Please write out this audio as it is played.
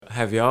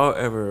Have y'all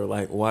ever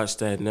like watched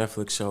that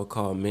Netflix show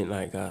called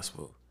Midnight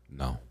Gospel?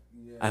 No.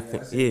 Yeah, I I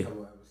think seen a yeah.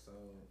 couple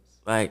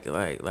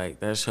episodes. Like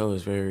that show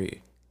is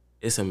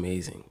it's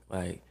amazing.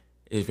 Like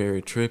it's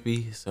very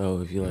trippy.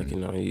 So if you like,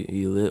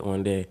 you lit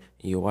one day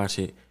and you watch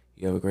it,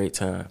 you have a great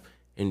time.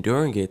 And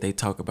during it, they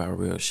talk about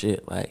real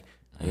shit, like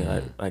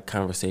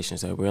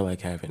conversations that we're like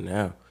having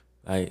now.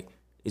 Like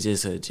it's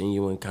just a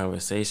genuine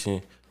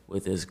conversation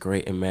with this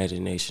great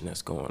imagination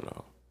that's going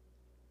on.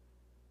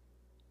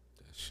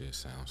 That shit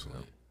sounds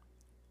lit.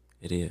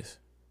 It is.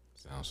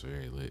 Sounds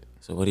very lit.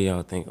 So what do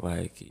y'all think,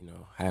 like,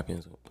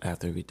 happens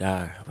after we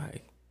die,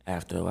 like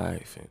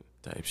afterlife and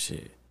type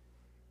shit?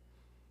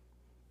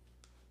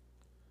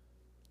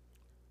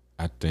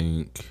 I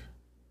think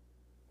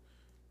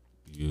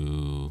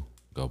you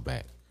go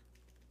back.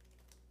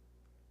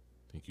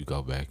 I think you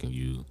go back and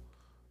you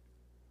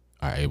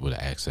are able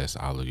to access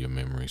all of your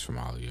memories from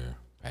all of your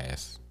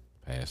past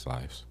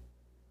lives.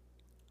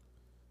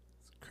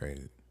 It's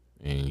crazy.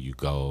 And you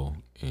go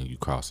and you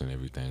crossing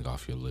everything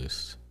off your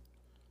list.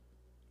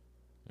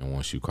 And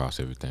once you cross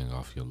everything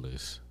off your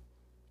list,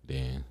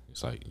 then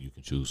it's like you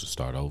can choose to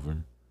start over,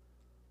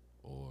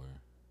 or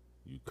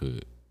you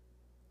could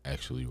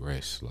actually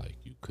rest. Like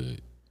you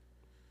could,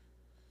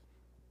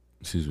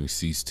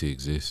 cease to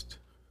exist.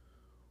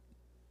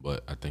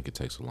 But I think it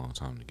takes a long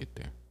time to get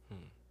there.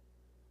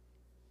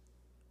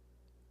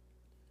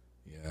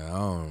 Yeah,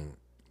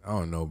 I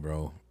don't know,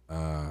 bro.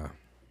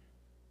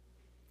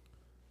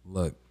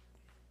 Look,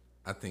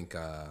 I think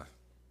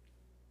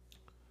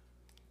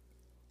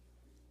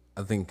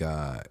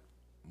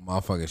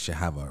motherfuckers should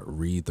have a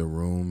read the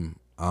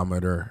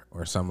room-ometer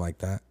or something like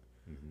that.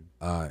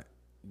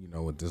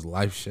 With this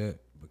life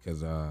shit,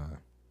 because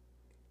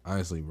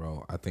honestly,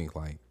 bro, I think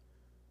like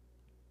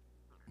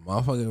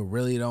motherfuckers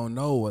really don't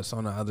know what's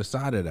on the other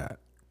side of that.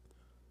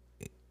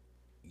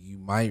 You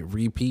might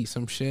repeat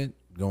some shit,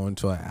 go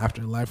into an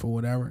afterlife or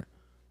whatever.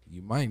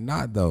 You might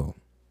not though.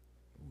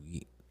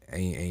 We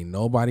ain't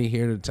nobody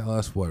here to tell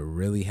us what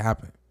really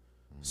happened.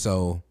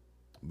 So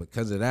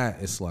because of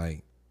that, it's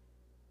like,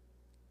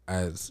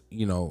 as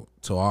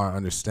to our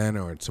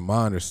understanding or to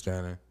my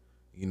understanding,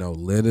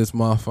 live this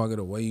motherfucker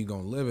the way you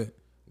gonna live it.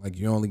 Like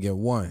you only get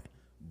one,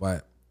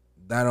 but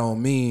that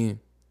don't mean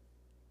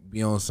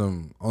be on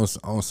some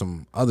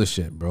other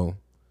shit, bro.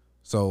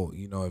 So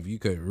if you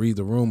could read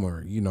the room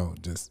or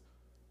just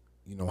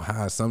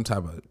have some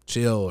type of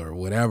chill or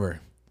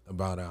whatever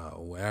about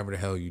whatever the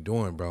hell you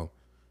doing, bro,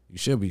 you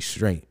should be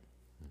straight.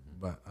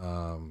 But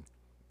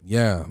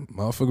yeah,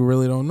 motherfucker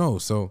really don't know.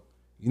 So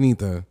you need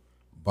to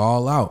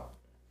ball out.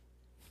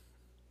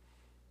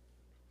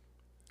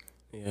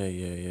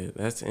 Yeah.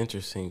 That's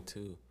interesting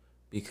too,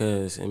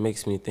 because it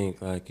makes me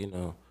think like,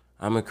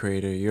 I'm a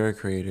creator, you're a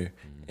creator.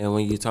 And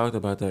when you talked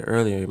about that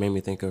earlier, it made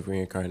me think of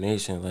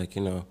reincarnation, like,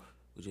 we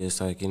just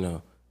like,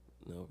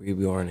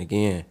 reborn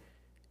again.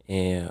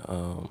 And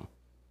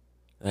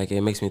like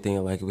it makes me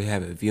think like we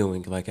have a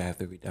viewing like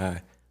after we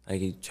die. Like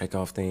you check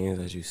off things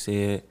as you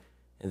said,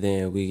 and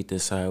then we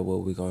decide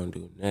what we're gonna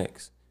do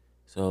next.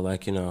 So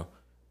like,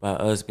 by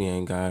us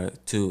being God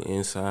too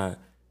inside,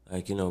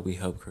 like, we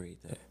help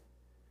create that.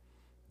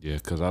 Yeah,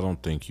 because I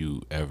don't think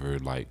you ever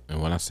like,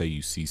 and when I say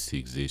you cease to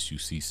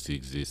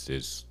exist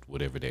as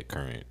whatever that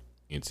current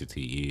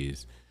entity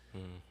is,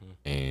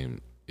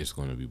 and it's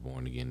going to be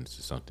born again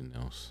into something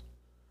else.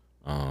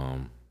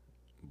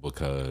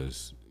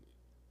 Because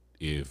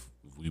if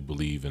we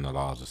believe in the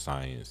laws of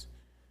science,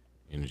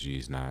 energy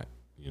is not,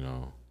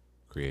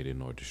 created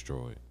nor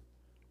destroyed.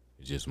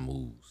 It just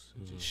moves,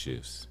 it just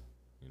shifts,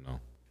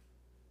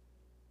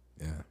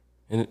 Yeah.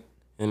 And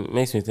it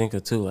makes me think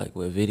of too, like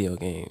with video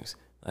games.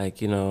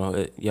 Like,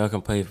 y'all can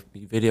play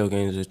video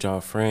games with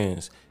y'all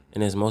friends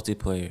and it's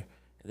multiplayer.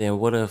 Then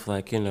what if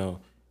like,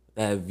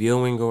 that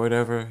viewing or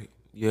whatever,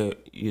 you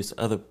use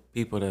other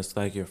people that's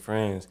like your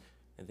friends,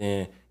 and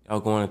then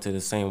y'all going into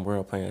the same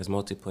world playing as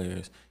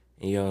multiplayers,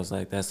 and y'all's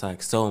like, that's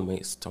like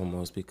soulmates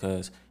almost,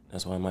 because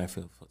that's why it might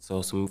feel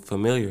so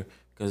familiar,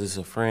 because it's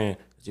a friend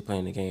that you're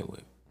playing the game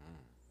with.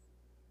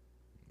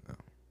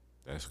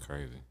 That's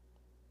crazy.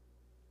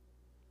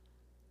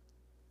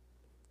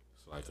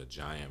 It's like a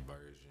giant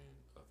version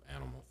of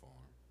Animal Farm.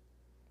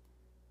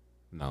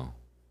 No.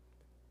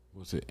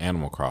 What's it?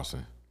 Animal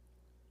Crossing.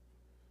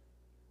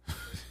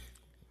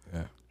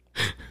 Yeah.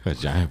 A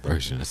giant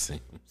version of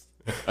Sims.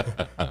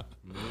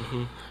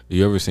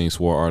 You ever seen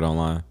Sword Art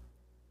Online?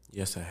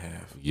 Yes, I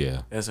have.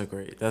 Yeah. That's a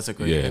great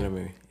Yeah.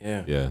 anime.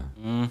 Yeah. Yeah.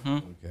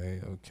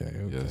 Okay.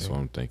 Yeah, that's what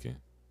I'm thinking.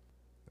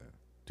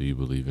 Do you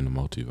believe in the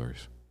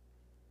multiverse?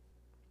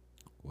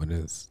 What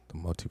is the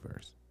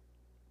multiverse?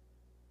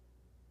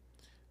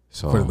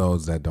 So For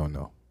those that don't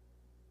know.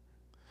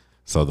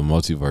 So the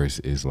multiverse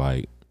is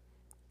like,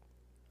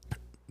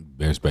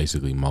 there's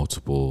basically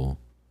multiple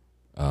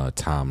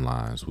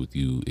timelines with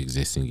you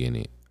existing in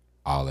it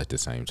all at the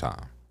same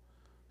time.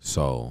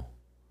 So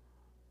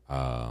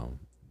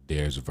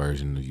there's a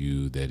version of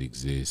you that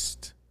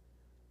exists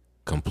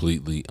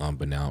completely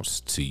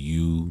unbeknownst to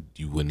you.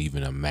 You wouldn't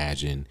even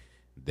imagine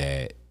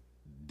that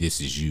this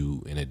is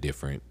you in a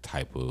different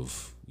type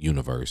of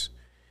universe.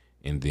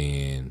 And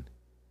then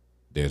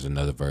there's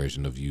another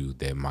version of you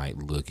that might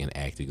look and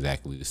act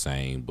exactly the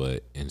same,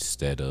 but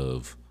instead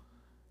of,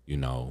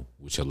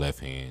 with your left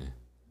hand,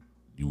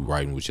 you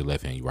writing with your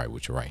left hand, you write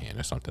with your right hand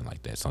or something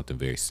like that. Something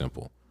very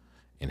simple.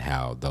 And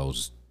how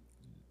those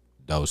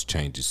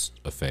changes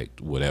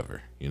affect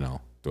whatever,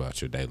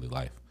 throughout your daily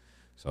life.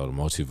 So the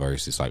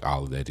multiverse is like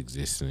all of that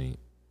existing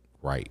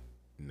right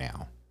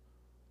now.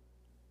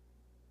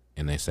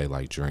 And they say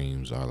like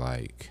dreams are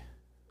like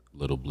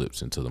little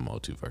blips into the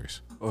multiverse.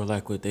 Or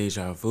like with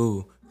deja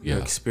vu, you're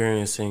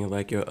experiencing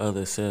like your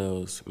other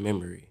self's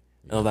memory.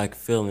 Or like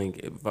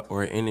feeling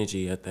or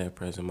energy at that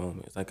present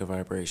moment. It's like a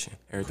vibration.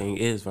 Everything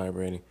is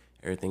vibrating.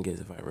 Everything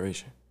is a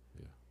vibration.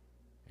 Yeah.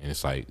 And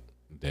it's like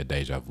that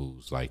deja vu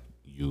is like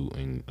you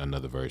and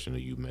another version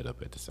of you met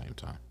up at the same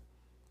time.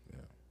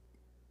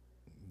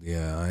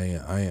 Yeah,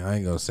 I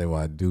ain't gonna say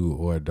what I do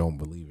or don't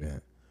believe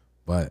in,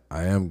 but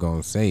I am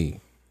gonna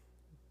say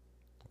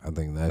I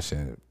think that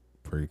shit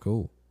pretty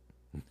cool.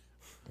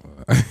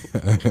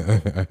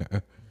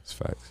 It's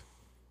facts.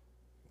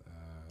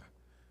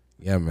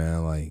 Yeah,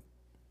 man. Like,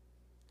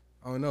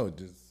 I don't know,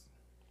 just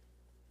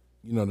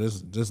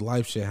this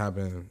life shit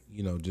happen.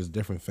 Just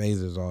different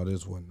phases, all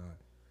this whatnot.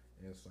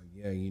 And it's like,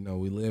 yeah,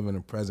 we live in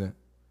the present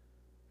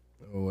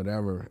or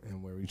whatever,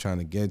 and where we trying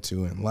to get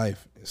to in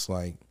life. It's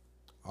like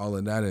all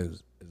of that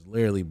is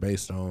literally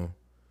based on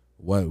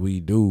what we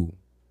do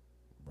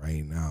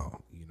right now.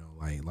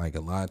 Like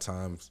a lot of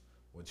times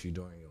what you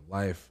do in your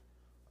life,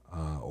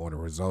 or the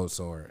results,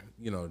 or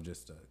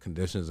just the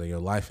conditions of your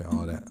life and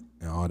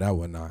all that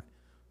whatnot,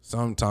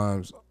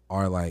 sometimes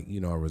are like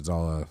a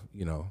result of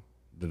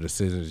the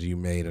decisions you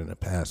made in the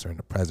past or in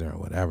the present or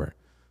whatever.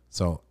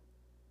 So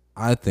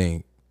I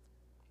think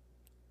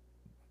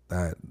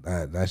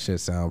that shit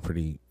sound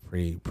pretty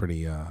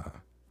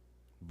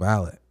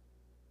valid.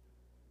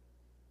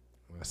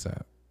 What's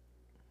up?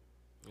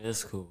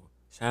 It's cool.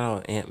 Shout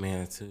out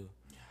Ant-Man too,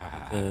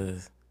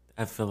 because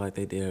I feel like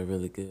they did a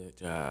really good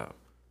job.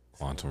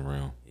 Quantum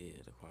Realm. Yeah,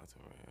 the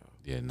Quantum Realm.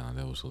 Yeah,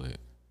 that was lit.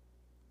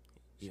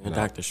 Even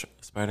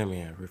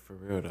Spider-Man, for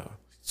real though.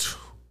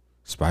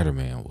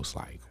 Spider-Man was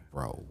like,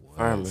 bro, what?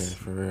 Fireman,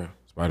 for real.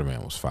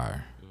 Spider-Man was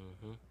fire.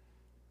 Mm-hmm.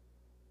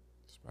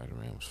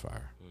 Spider-Man was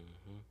fire.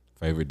 Mm-hmm.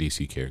 Favorite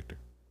DC character?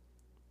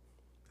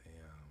 Damn.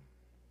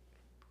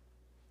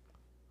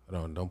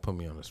 Hold on, don't put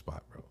me on the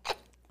spot, bro.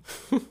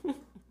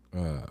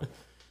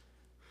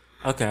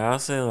 Okay, I'll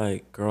say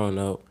like growing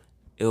up,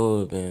 it would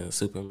have been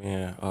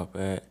Superman off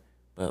bat,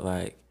 but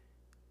like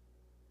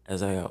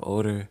as I got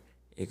older,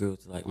 it grew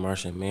to like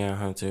Martian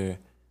Manhunter,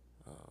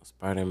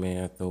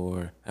 Spider-Man,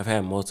 Thor. I've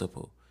had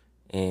multiple,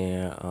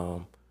 and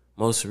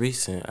most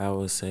recent I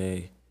would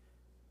say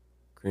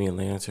Green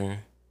Lantern,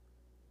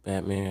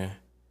 Batman,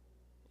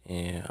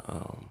 and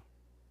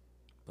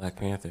Black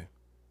Panther.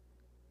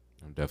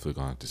 I'm definitely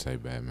going to have to say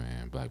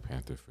Batman, Black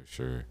Panther for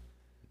sure.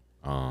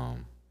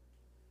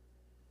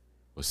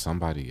 But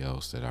somebody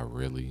else that I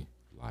really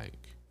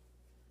like,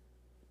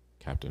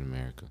 Captain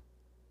America.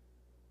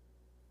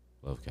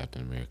 Love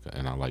Captain America.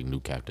 And I like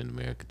new Captain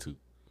America too.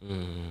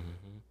 Mm-hmm.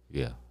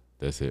 Yeah,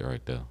 that's it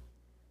right there.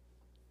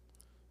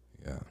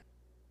 Yeah.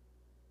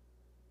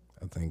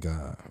 I think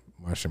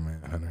Martian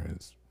Manhunter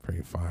is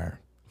pretty fire.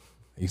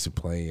 I used to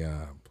play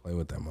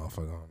with that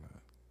motherfucker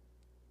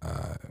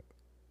on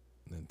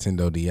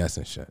Nintendo DS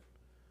and shit.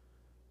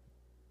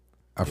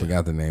 I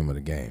forgot the name of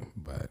the game,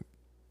 but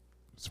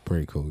it's a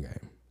pretty cool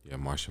game. Yeah,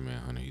 Martian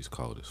Manhunter, he's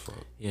cold as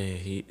fuck. Yeah,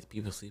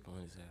 people sleep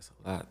on his ass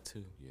a lot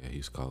too. Yeah,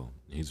 he's cold.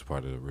 He's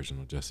part of the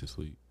original Justice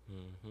League.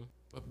 Mm-hmm.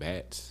 But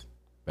Bats,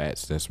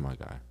 that's my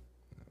guy.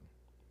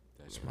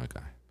 That's my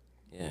guy.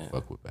 Yeah,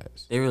 Fuck with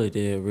Bats. they really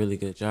did a really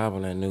good job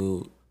on that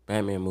new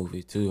Batman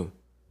movie too.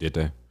 Did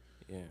they?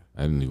 Yeah,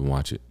 I didn't even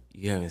watch it.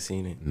 you haven't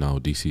seen it. No,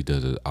 DC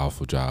does an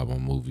awful job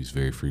on movies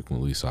very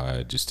frequently, so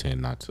I just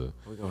tend not to.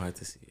 We're gonna have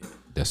to see it.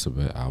 That's a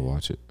bet. I'll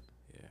watch it.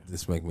 Yeah.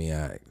 This make me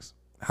ask,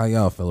 how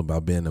y'all feel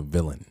about being a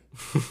villain?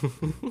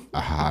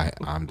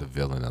 I'm the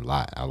villain a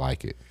lot. I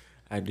like it.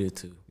 I do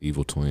too.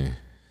 Evil twin.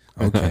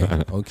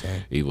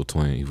 Okay. Evil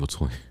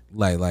twin.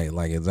 Like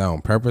is that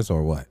on purpose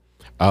or what?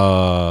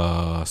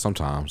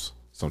 Sometimes,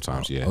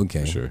 yeah.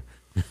 Okay. For sure.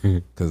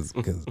 Cause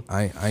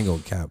I ain't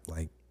gonna cap.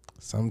 Like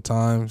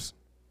sometimes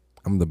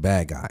I'm the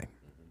bad guy.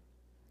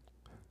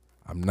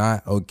 I'm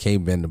not okay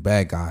being the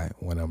bad guy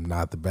when I'm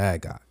not the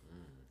bad guy.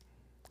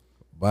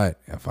 But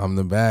if I'm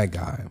the bad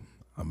guy,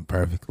 I'm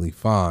perfectly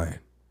fine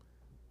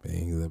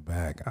being the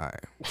bad guy.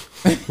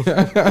 I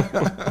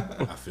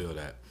feel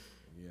that.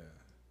 Yeah.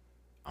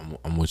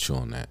 I'm with you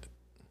on that.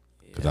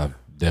 Because I've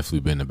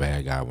definitely been the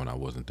bad guy when I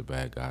wasn't the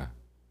bad guy.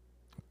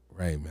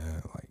 Right,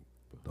 man. Like,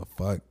 what the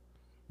fuck?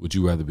 Would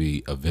you rather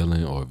be a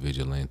villain or a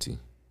vigilante?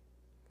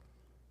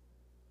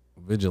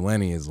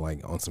 Vigilante is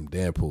like on some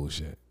Deadpool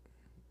shit.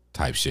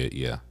 Type shit,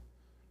 yeah.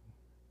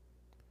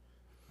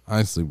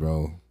 Honestly,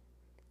 bro,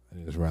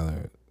 I just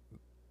rather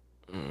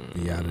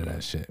be out of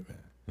that shit, man.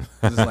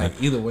 It's like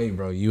either way,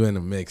 bro, you in the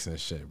mix and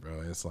shit,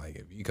 bro. It's like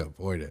if you can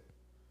avoid it,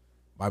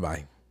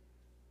 bye.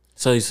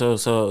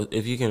 So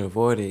if you can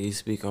avoid it, you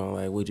speak on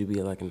like, would you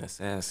be like an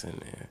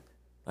assassin there,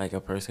 like a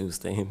person who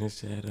stay in the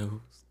shadows?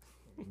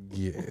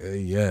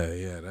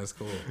 Yeah. That's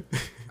cool.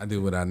 I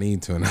do what I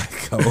need to, and I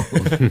go.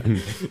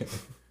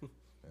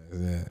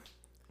 Yeah.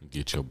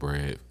 Get your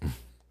bread.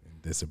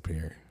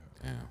 Disappear.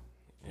 Damn.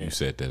 You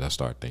said that, I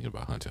started thinking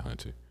about Hunter x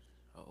Hunter.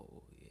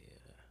 Oh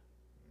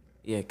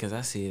yeah, because I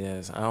see it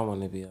as I don't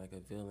want to be like a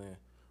villain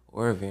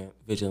or a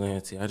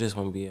vigilante. I just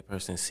want to be a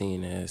person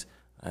seen as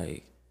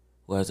like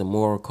who has a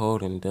moral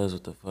code and does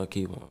what the fuck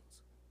he wants.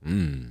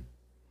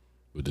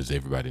 But does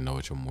everybody know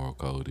what your moral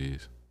code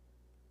is?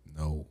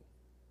 No.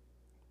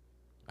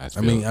 I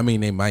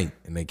mean, they might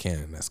and they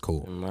can. That's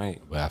cool. It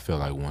might. But I feel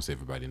like once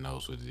everybody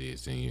knows what it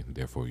is, then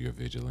therefore you're a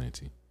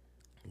vigilante.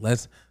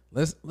 Let's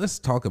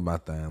talk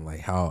about that and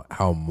like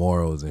how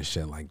morals and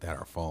shit like that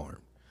are formed,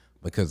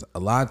 because a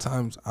lot of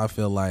times I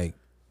feel like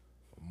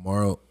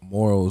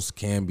morals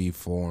can be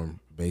formed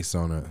based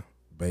on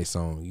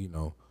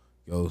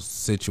your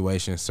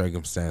situation,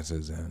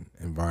 circumstances, and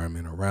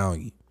environment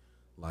around you.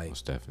 Like,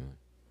 most definitely.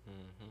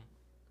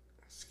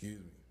 Excuse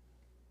me.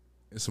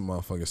 It's a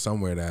motherfucker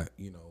somewhere that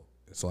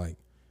it's like,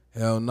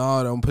 hell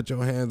no, don't put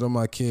your hands on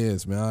my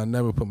kids, man. I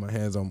never put my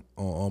hands on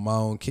my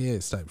own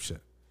kids type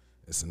shit.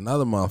 It's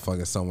another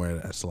motherfucker somewhere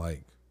that's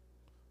like,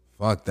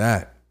 fuck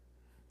that.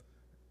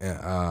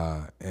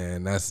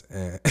 And that's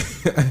and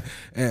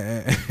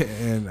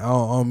I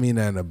don't mean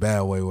that in a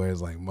bad way where it's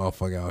like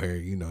motherfucker out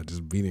here,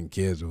 just beating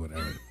kids or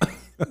whatever.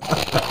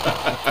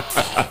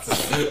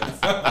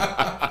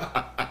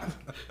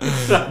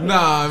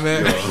 Nah,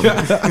 man.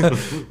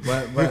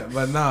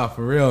 but nah,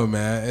 for real,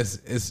 man.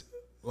 It's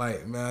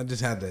like, man, I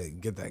just had to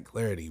get that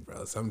clarity,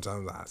 bro.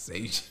 Sometimes I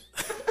say shit.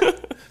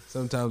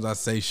 Sometimes I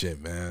say shit,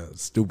 man.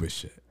 Stupid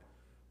shit.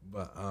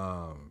 But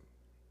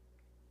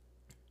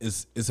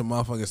it's a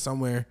motherfucker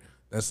somewhere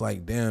that's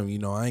like, damn,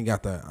 I ain't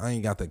got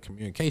the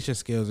communication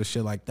skills or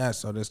shit like that,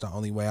 so that's the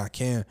only way I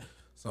can.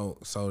 So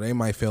they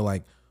might feel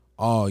like,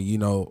 oh,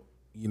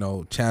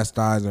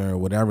 chastising or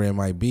whatever it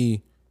might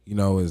be,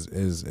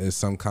 is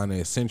some kind of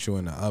essential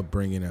in the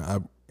upbringing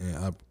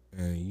and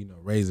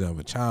raising of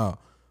a child.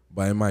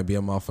 But it might be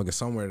a motherfucker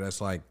somewhere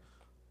that's like,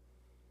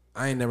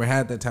 I ain't never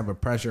had that type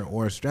of pressure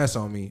or stress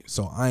on me,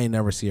 so I ain't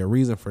never see a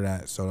reason for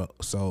that.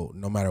 So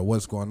no matter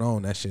what's going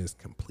on, that shit is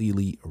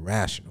completely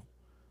irrational.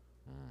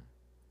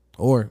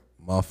 Or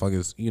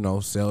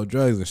motherfuckers, sell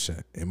drugs and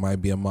shit. It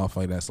might be a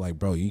motherfucker that's like,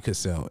 bro, you could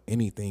sell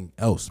anything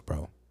else,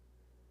 bro.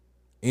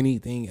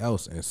 Anything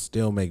else and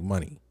still make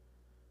money.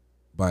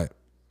 But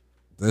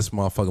this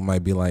motherfucker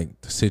might be like,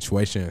 the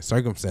situation and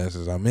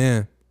circumstances I'm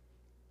in,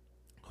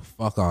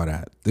 fuck all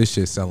that. This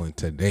shit's selling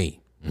today.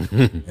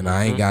 And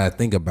I ain't gotta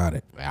think about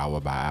it.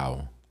 Hour by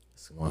hour.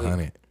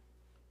 100.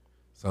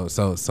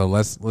 So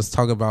let's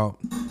talk about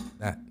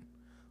that.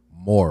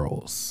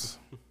 Morals.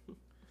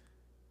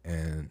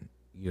 And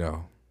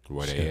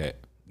where they at?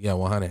 Yeah,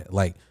 100.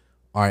 Like,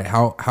 all right,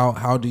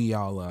 how do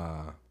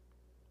y'all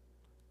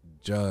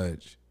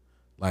judge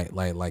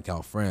like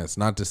y'all friends?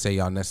 Not to say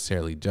y'all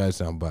necessarily judge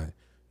them, but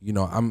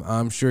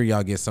I'm sure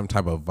y'all get some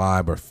type of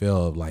vibe or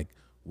feel of like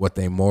what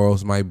their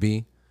morals might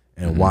be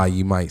and why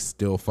you might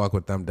still fuck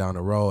with them down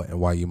the road and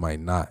why you might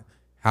not.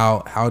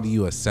 How do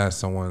you assess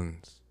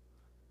someone's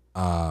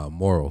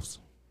morals?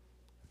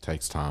 It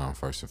takes time,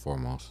 first and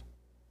foremost.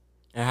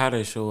 And how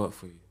they show up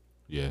for you.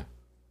 Yeah.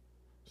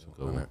 It's a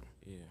good one.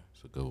 Yeah.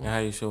 It's a good one. And how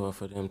you show up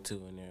for them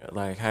too, and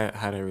like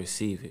how they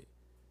receive it.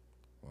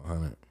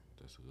 100.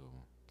 That's a good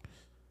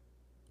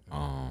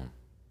one.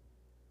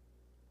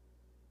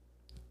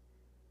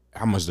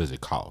 How much does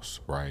it cost,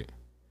 right?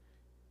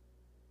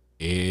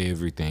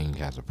 Everything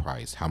has a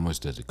price. How much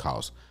does it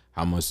cost?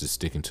 How much does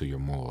sticking to your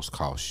morals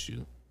cost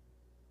you?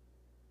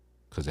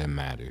 Because that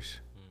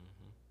matters.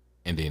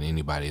 And then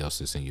anybody else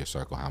that's in your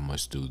circle, how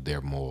much do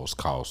their morals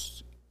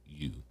cost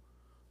you?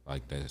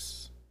 Like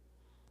that's.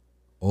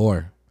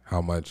 Or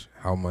how much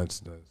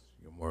does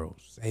your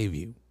morals save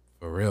you?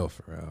 For real.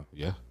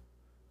 Yeah.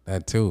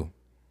 That too.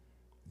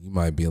 You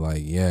might be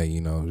like, yeah,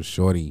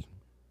 shorty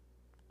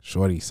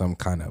some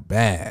kind of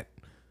bad.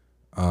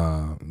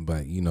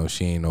 But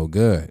she ain't no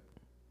good.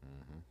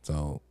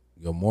 So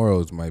your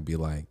morals might be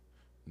like,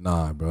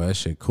 nah, bro, that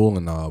shit cool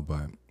and all,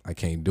 but I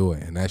can't do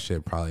it. And that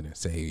shit probably done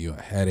save you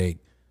a headache.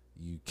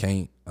 You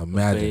can't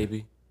imagine.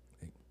 Baby.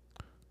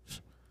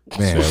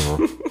 Man.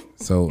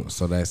 So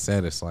that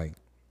said, it's like,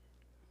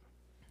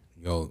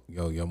 your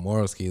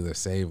morals can either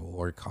save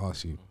or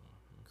cost you.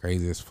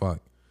 Crazy as fuck.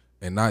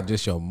 And not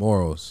just your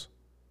morals,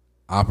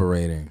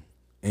 operating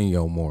in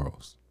your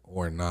morals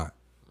or not.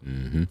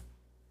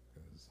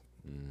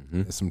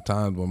 There's some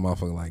times when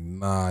motherfucker like,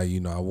 nah,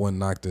 I wouldn't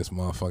knock this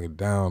motherfucker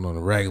down on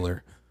a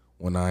regular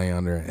when I ain't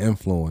under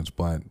influence,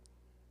 but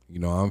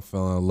I'm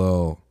feeling a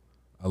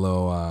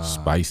little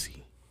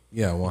spicy.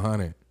 Yeah,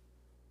 100.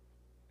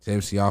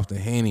 Tipsy off the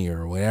Henny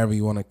or whatever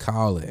you want to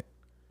call it.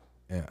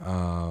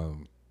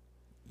 And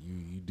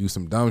you do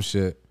some dumb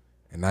shit,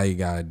 and now you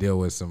gotta deal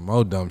with some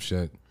more dumb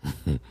shit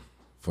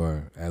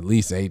for at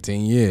least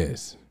 18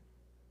 years.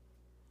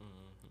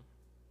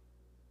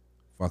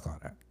 Fuck all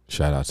that.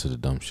 Shout out to the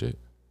dumb shit.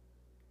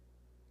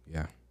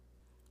 Yeah.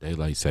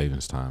 Daylight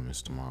savings time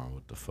is tomorrow.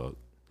 What the fuck?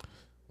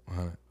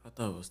 I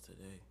thought it was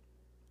today.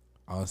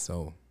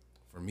 Also,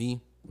 for me,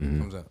 when it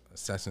comes to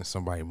assessing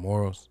somebody's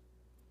morals,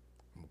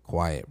 I'm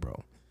quiet,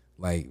 bro.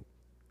 Like,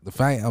 the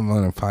fact I'm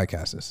on a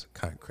podcast is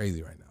kind of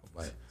crazy right now.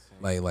 But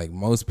like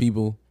most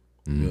people,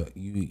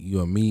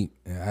 you'll meet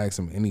and ask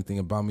them anything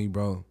about me,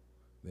 bro.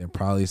 They'll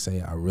probably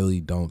say I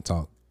really don't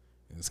talk.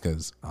 It's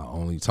because I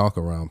only talk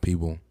around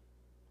people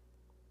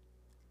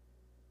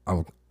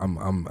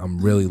I'm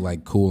really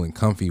like cool and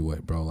comfy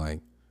with, bro.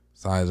 Like,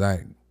 besides that,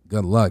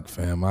 good luck,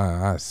 fam.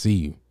 I see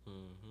you.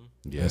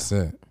 Yeah, that's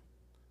it.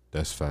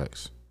 That's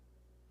facts.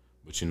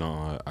 But you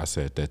know, I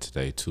said that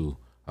today too.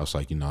 I was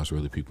like, you know, it's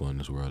really people in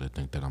this world that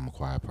think that I'm a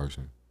quiet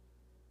person.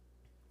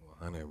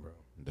 100, bro.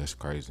 That's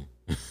crazy.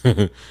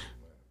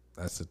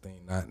 That's the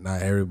thing.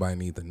 Not everybody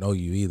needs to know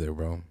you either,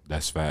 bro.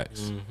 That's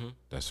facts.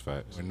 That's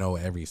facts. Or know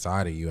every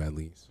side of you at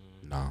least.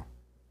 No.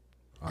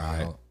 All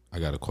right. I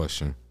got a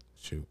question.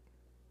 Shoot.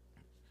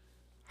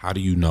 How do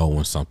you know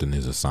when something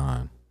is a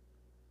sign?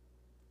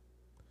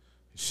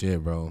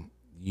 Shit, bro.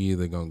 You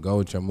either gonna go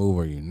with your move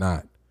or you're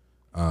not.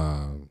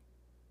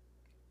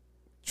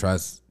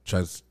 Trust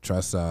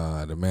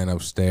the man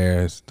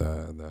upstairs.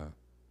 The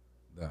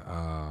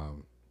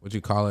what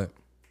you call it?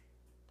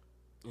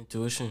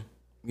 Intuition.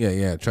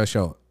 Yeah. Trust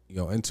your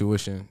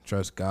intuition.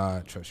 Trust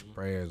God. Trust your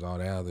prayers. All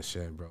that other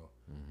shit, bro.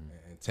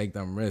 And take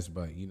them risks,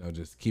 but you know,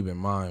 just keep in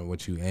mind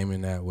what you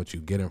aiming at, what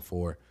you getting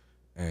for,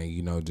 and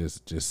you know,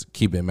 just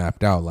keep it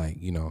mapped out. Like,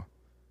 you know,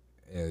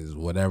 is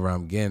whatever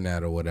I'm getting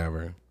at or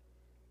whatever,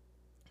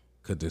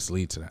 could this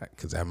lead to that?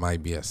 Because that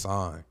might be a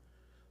sign.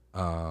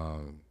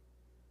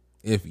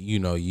 If you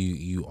know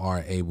you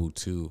are able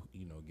to,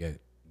 you know, get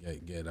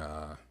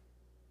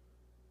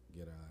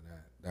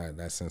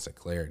that sense of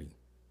clarity.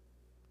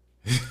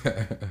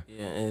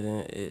 Yeah, and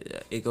then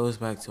it goes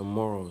back to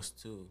morals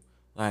too.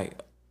 Like,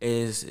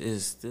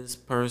 is this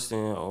person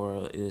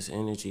or this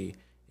energy,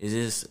 is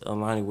this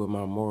aligning with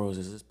my morals?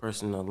 Is this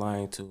person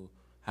aligned to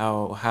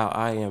how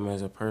I am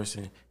as a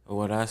person and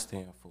what I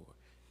stand for?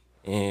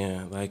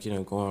 And like, you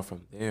know, going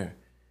from there,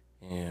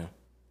 and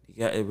you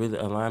got it really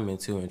alignment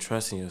too, and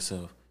trusting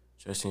yourself.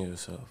 Trusting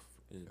yourself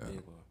is a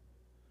big one.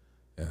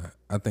 Yeah,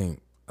 I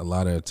think a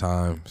lot of the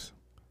times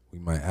we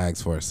might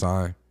ask for a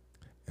sign,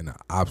 and an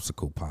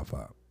obstacle pop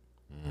up.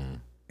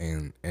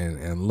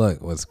 And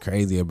look, what's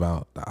crazy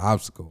about the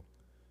obstacle?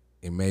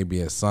 It may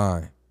be a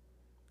sign,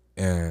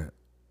 and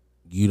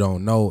you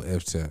don't know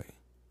if to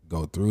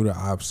go through the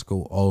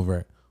obstacle over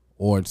it,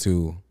 or if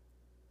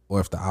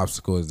the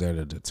obstacle is there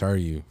to deter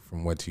you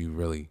from what you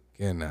really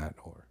getting at,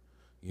 or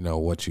you know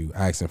what you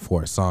asking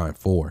for a sign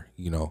for.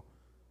 You know,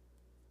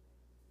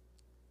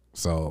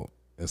 so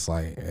it's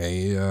like,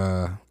 hey,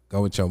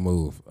 go with your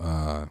move.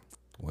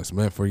 What's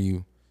meant for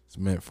you, it's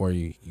meant for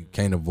you. You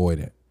can't avoid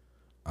it.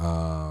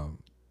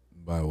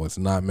 But what's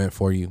not meant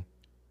for you,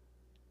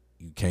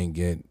 you can't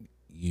get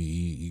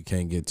you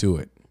can't get to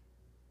it.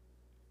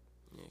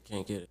 Yeah,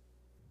 can't get it.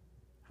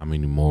 How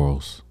many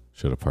morals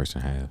should a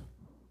person have?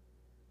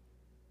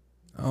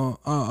 I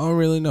don't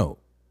really know.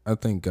 I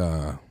think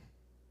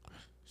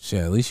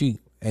shit, at least you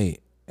hey,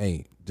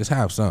 just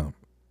have some.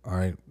 All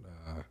right.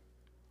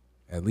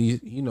 At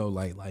least, you know,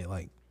 like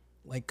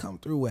come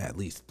through with at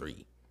least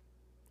 3.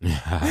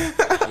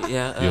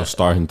 Yeah, You'll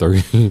start in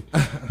 3.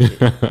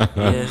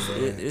 Yes,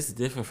 it's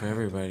different for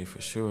everybody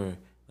for sure.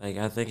 Like,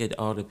 I think it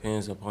all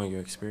depends upon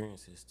your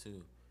experiences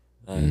too.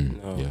 Like, you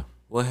know, yeah.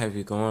 what have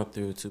you gone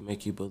through to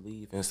make you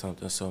believe in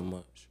something so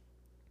much?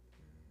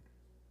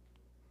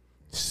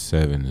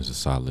 7 is a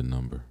solid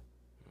number.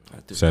 I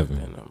do 7.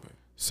 like that number.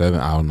 7,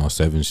 I don't know.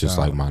 7 is just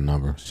like my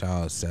number.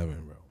 Shout out 7,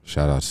 bro.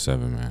 Shout out to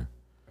 7, man.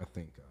 I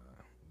think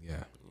yeah.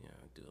 Yeah,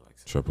 I do like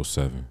that.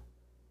 777.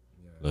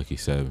 Lucky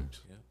 7s.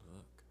 Yeah,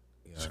 look.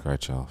 Yeah.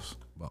 Scratch offs.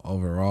 But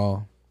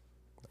overall,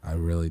 I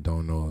really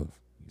don't know if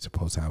you're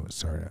supposed to have a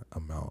certain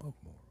amount of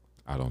more.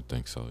 I don't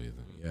think so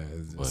either. Yeah,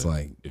 it's But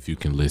like, if you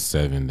can list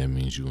 7, that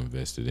means you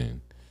invested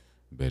in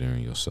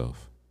bettering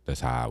yourself. That's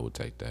how I would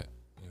take that.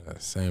 yeah,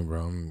 same,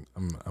 bro.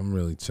 I'm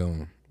really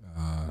chilling.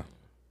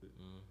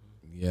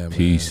 Yeah,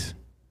 Peace. Man.